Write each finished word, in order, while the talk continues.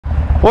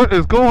What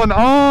is going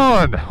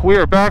on? We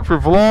are back for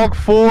vlog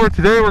 4.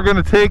 Today we're going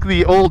to take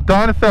the old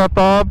Dyna Fat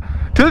Bob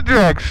to the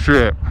drag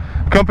strip.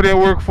 The company I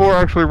work for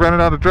actually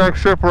rented out a drag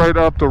strip right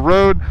up the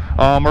road.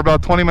 We're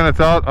about 20 minutes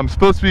out. I'm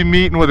supposed to be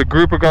meeting with a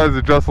group of guys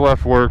that just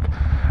left work,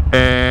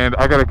 and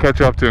I got to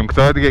catch up to them because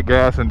I had to get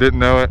gas and didn't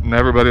know it, and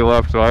everybody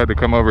left, so I had to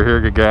come over here,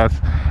 get gas,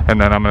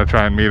 and then I'm going to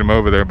try and meet them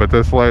over there. But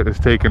this light is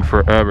taking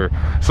forever.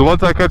 So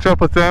once I catch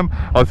up with them,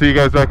 I'll see you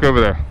guys back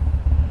over there.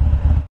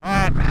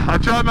 Alright, I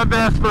tried my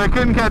best, but I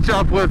couldn't catch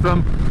up with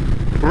them.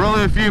 We're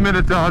only a few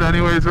minutes out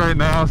anyways right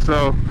now,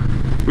 so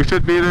we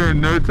should be there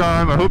in no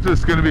time. I hope this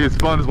is going to be as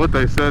fun as what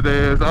they said it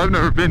is. I've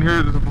never been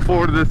here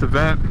before to this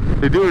event.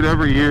 They do it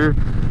every year,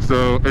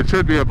 so it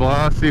should be a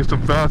blast. See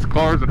some fast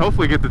cars and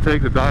hopefully get to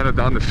take the Dyna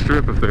down the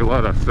strip if they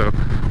let us. So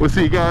we'll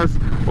see you guys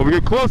when we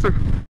get closer.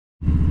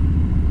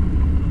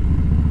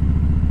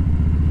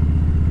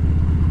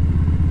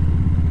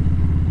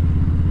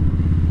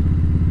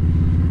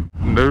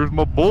 And there's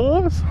my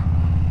boys.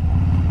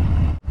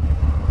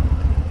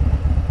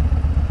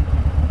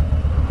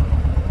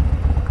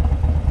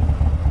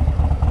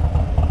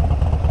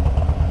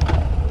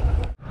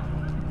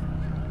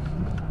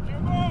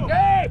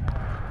 Hey!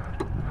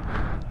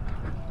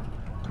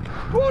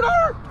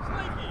 Scooter!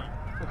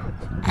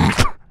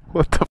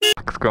 What the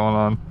fuck's going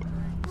on?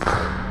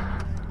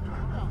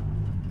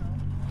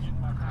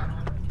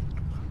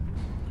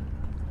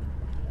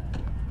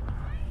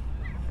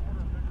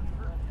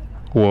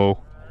 Whoa.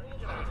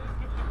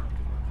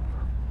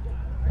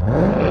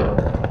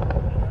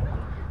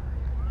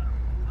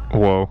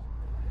 Whoa.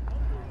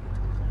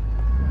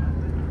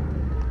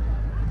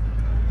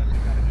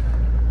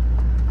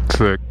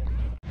 Sick.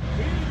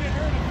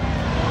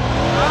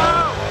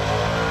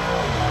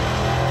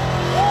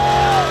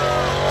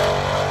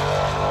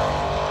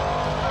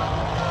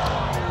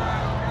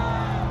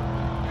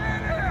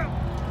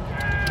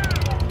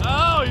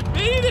 Oh, he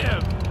beat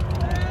him!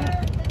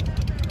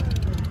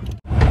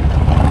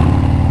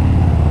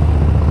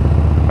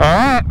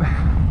 Alright.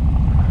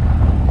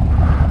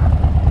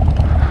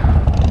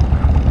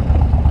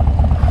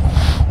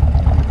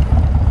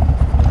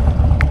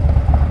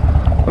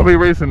 I'll be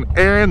racing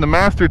Aaron, the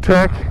Master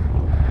Tech.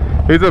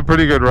 He's a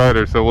pretty good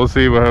rider, so we'll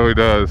see how he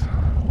does.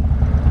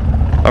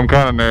 I'm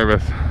kind of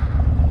nervous.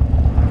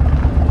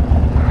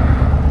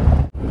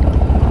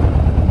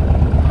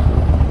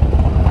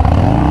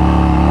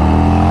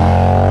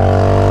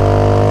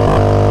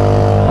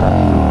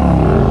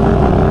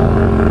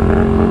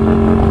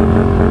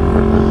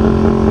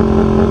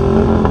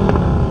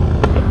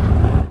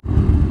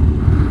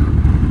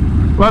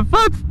 My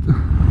foot's...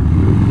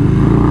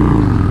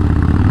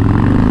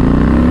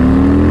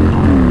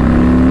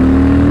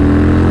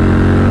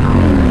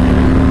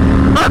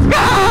 Let's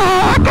go!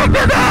 Kick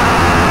the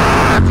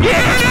nuts!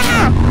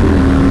 Yeah!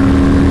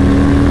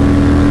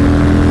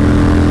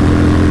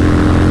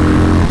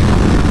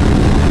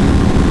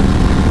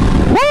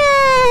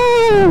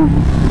 Woo!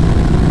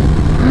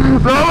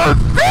 That was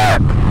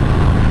sick!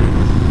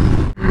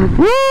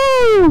 Woo!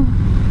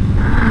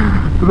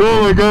 Oh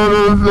my god,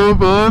 that was so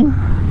fun!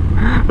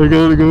 I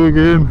gotta go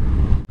again.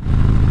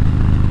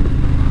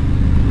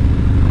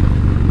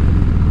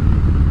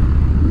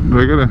 Do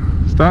I gotta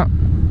stop?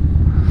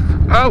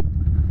 Oh!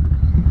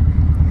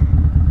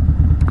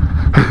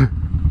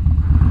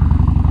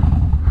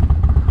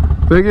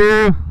 Thank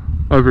you!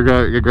 I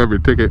forgot you grab your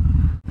ticket.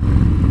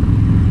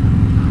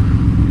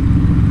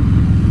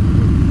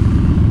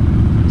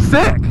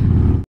 Sick!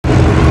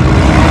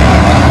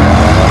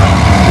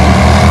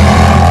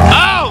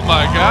 Oh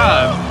my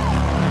god!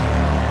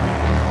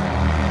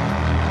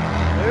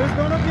 Who's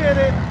gonna get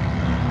it?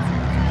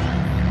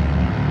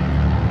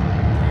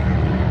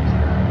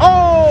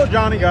 Oh,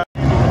 Johnny got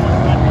it.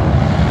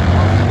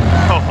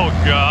 Oh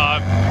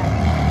god.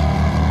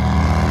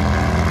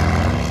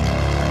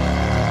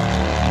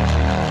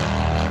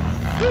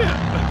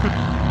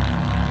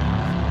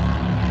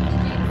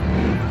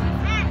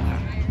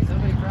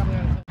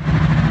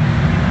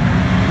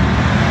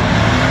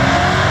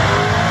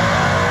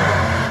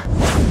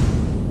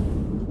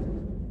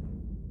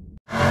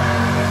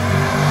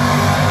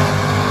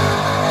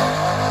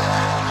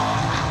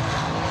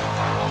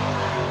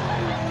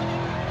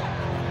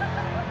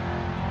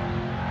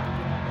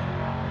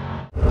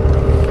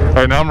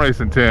 Alright, now I'm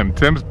racing Tim.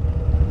 Tim's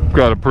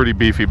got a pretty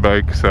beefy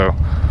bike, so,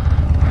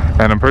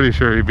 and I'm pretty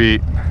sure he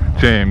beat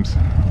James,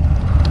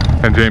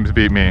 and James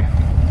beat me.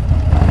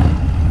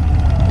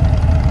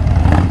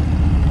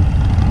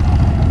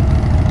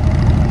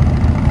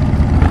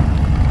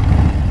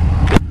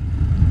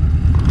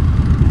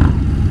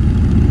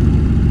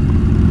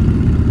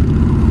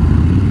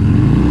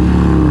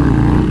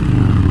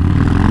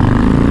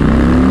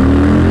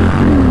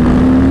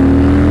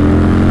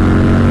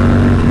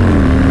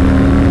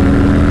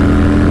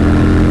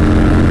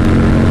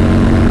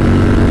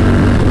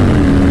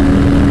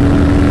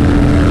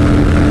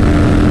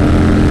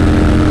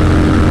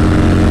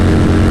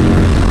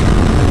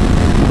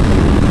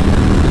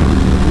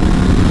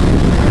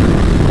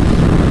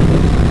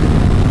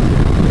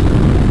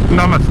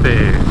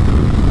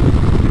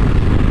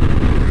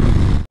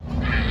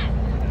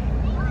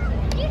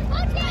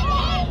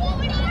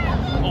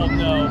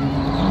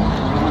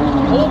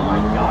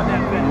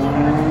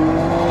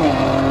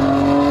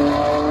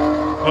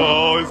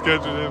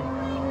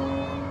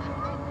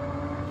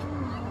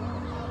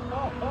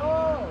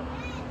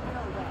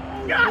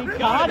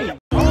 got him.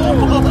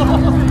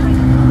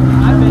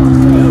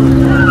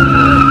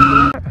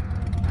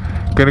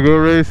 Gonna go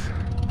race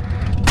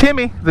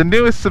Timmy, the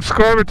newest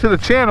subscriber to the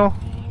channel.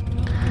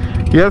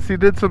 Yes, he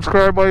did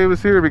subscribe while he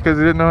was here because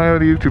he didn't know I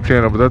had a YouTube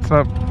channel, but that's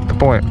not the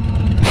point.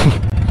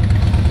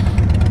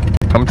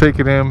 I'm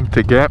taking him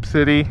to Gap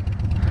City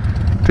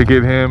to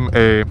get him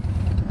a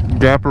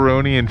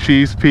Gapperoni and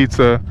cheese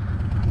pizza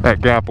at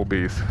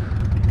Gapplebee's.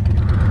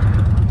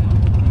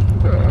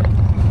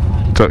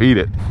 So eat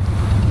it.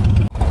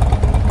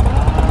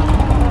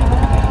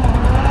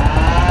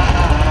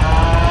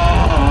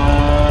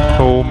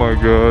 Oh my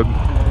god.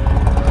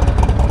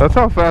 That's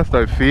how fast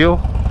I feel,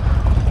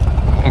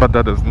 but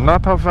that is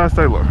not how fast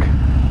I look.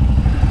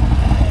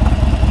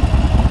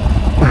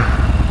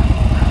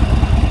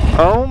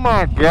 Oh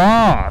my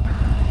god.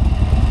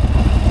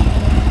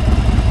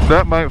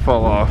 That might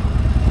fall off.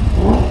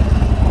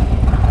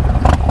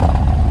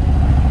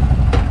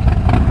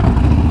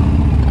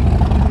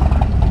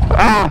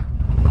 Ah!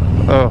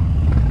 Oh.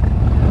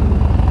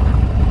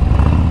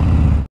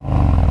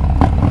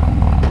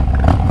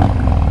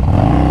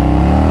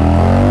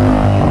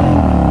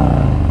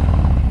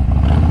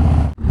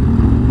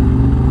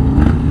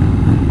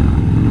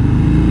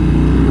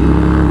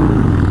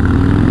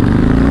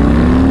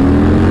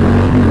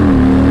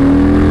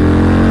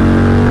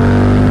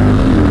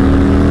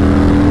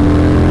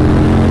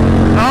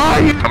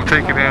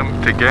 Taking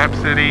him to Gap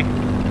City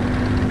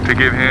to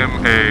get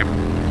him a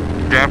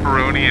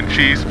Gapperoni and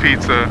cheese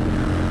pizza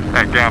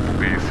at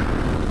Gapplebee's.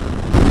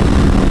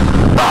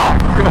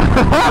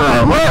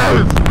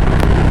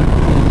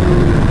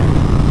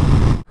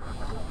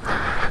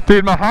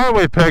 Dude, my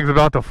highway peg's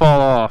about to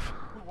fall off.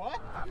 What?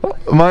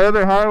 My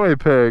other highway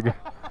peg.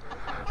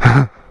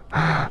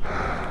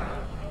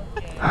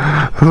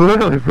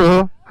 Literally,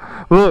 bro.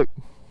 Look.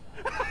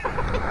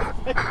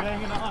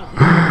 Hanging on.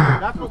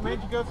 That's what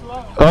made you go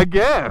slow? I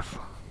guess.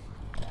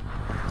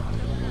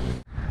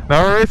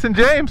 Now we're racing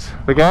James,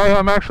 the guy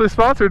I'm actually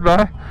sponsored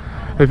by.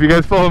 If you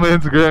guys follow my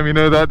Instagram, you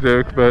know that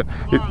joke. But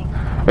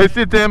hey,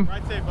 see you, Tim.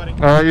 Right safe, buddy. All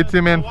right, you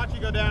too, man. I'll watch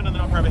you go down, and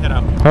then I'll probably head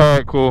out. All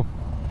right, cool.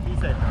 Be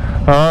safe.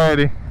 All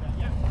righty.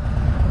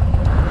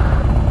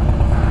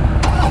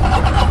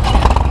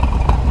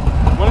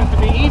 Want it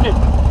to be even.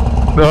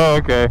 Oh,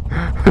 okay.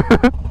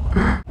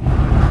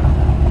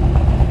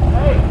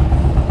 Hey,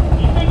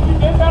 you think you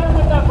did better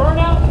with that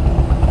burnout?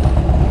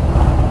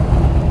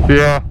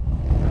 Yeah.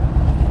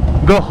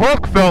 The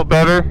hook felt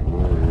better.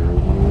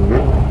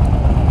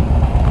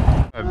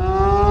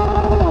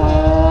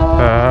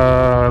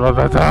 I love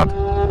that sound.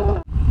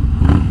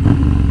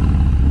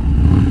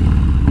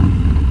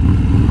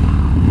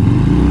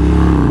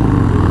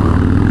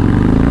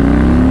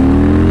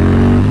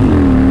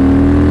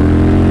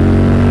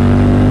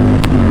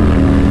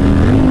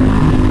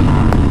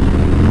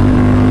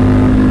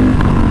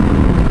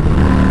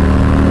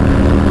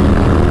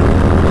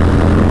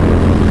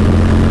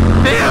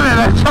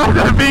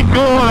 To be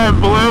cool and I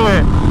blew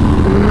it.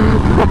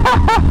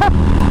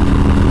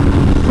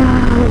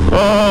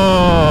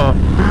 Oh,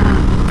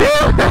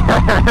 damn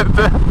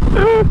it.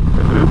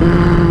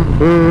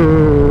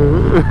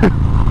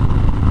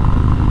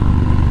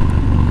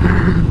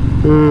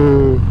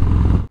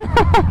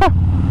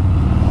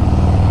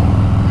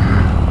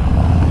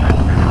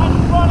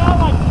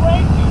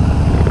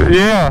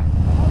 Yeah.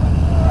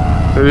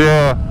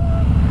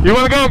 Yeah. You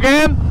want to go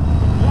again?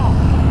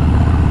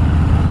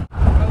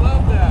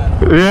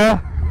 Yeah.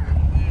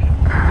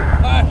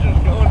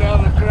 Going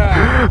down the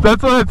track.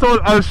 That's what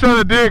I was trying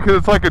to do because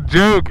it's like a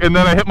joke, and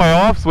then I hit my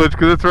off switch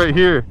because it's right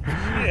here.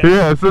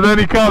 Yeah. So then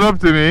he caught up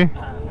to me. I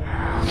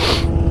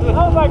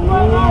was like,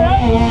 well, all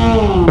right.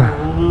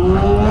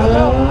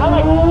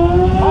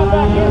 I'm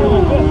back here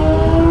like this.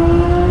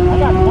 I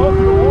got close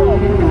to the wall.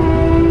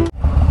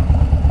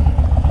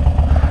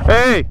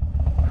 Hey,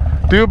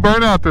 do a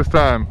burnout this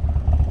time.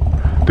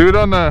 Do it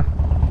on the.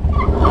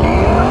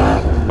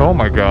 Oh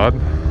my god.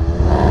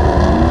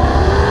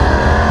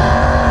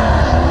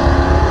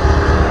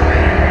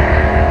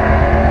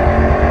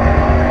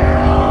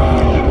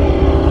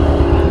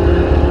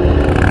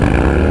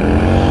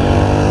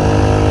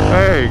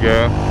 There you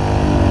go.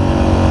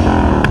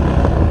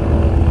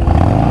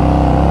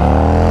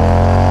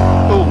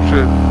 Oh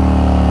shit.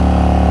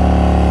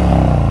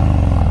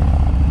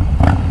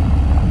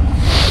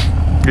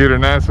 Get her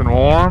nice and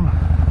warm.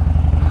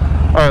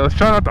 Alright, let's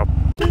try not to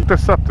f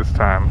this up this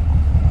time.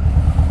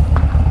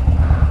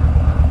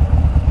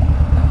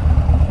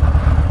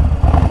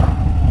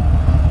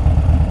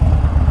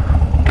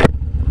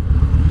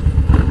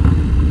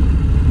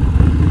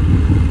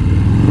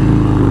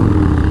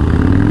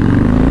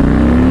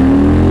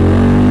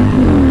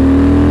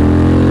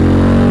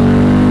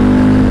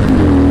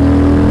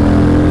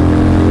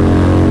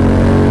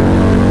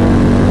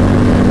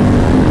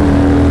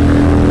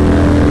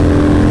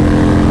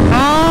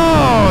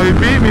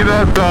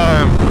 That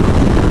time.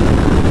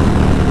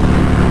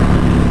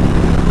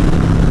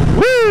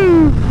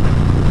 Woo!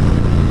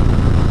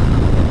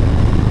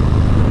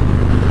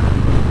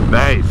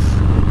 Nice.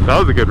 That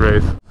was a good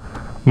race.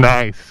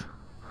 Nice.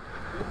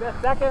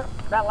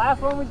 that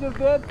last one we just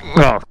did.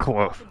 Oh,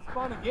 close. It's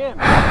fun again.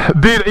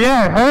 Dude,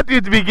 yeah, I had you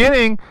at the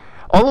beginning,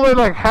 all the way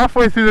like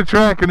halfway through the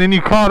track, and then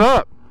you caught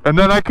up, and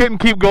then I couldn't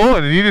keep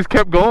going, and you just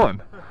kept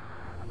going.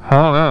 I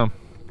don't know.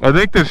 I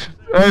think this.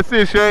 I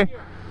see, Shay.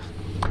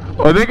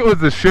 I think it was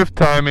the shift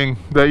timing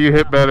that you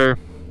hit better.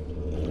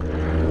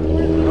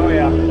 Oh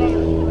yeah.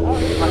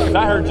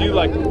 I heard you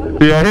like.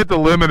 Yeah, I hit the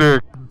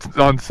limiter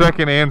on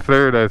second and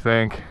third, I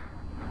think.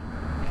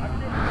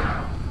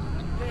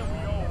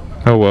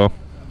 Oh well,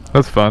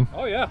 that's fun.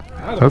 Oh yeah.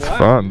 That's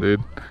fun,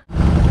 dude.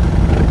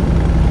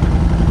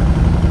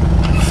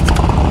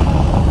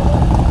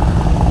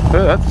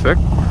 Oh, that's sick.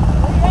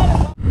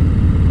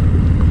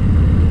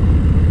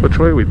 Which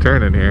way are we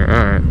turning here?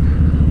 Alright.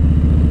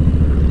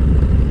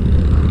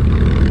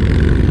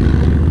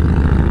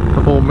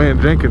 Old man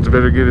Jenkins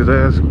better get his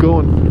ass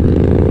going.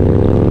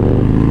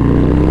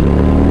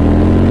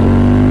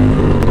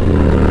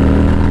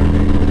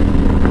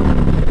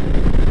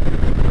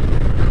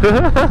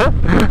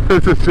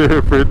 There's a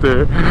sheriff right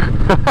there.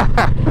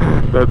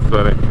 That's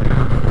funny.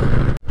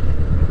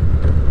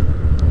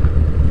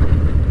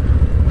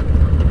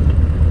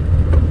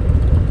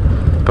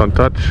 Don't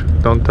touch,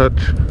 don't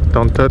touch,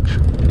 don't touch,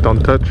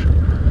 don't touch.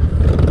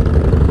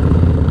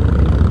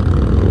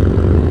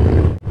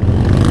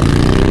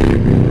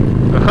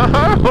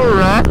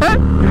 Alright.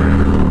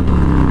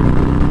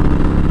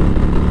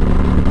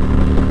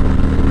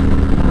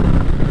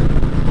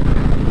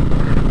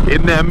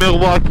 In that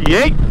Milwaukee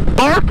 8,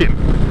 barking.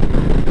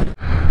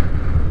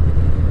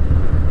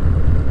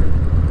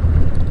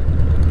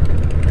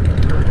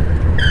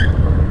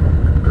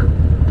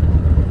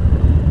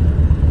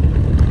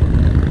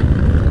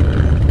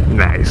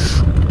 Nice.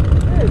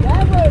 Dude,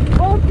 that was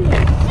funky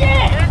as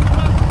shit.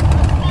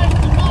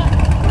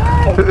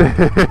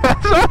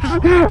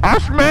 I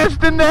smashed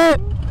the net.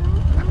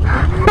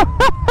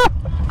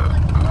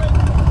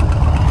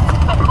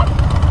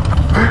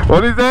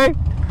 What did he say?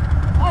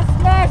 I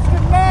smashed the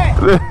net.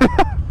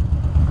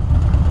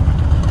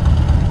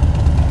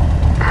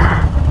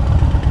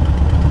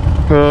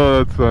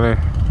 Oh, that's funny.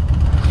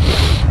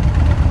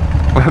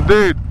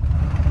 Dude.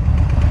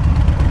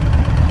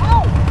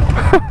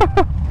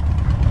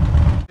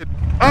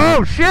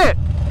 Oh shit!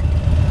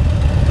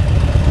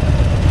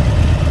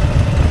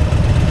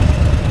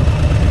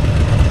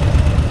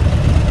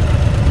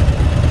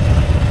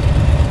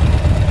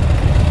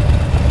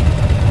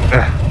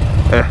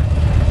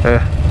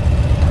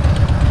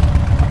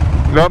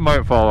 That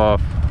might fall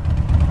off.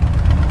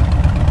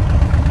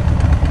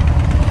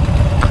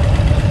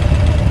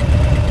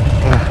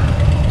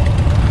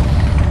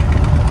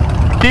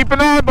 Keep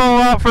an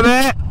eyeball out for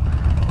that.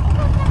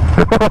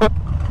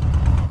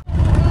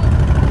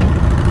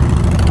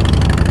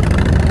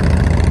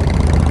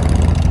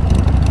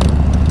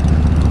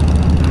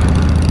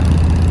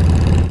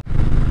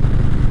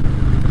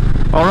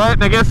 Alright,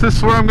 and I guess this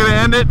is where I'm going to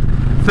end it.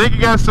 Thank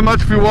you guys so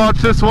much if you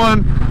watched this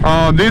one.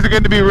 These are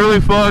going to be really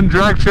fun.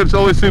 Drag strip's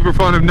always super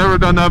fun. I've never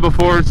done that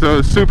before, so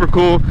it's super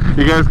cool.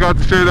 You guys got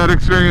to share that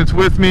experience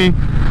with me.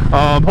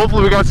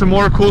 Hopefully we got some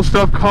more cool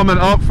stuff coming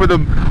up for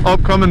the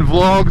upcoming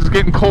vlogs. It's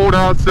getting cold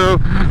out, so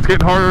it's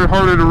getting harder and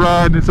harder to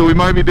ride, so we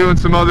might be doing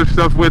some other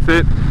stuff with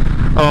it.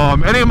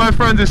 Any of my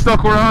friends who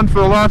stuck around for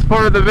the last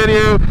part of the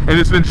video and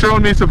has been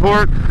showing me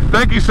support,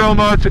 thank you so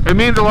much. It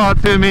means a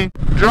lot to me.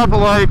 Drop a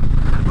like,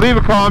 leave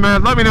a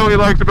comment, let me know what you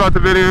liked about the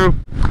video.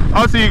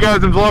 I'll see you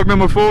guys in vlog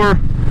number 4.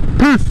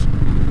 Peace!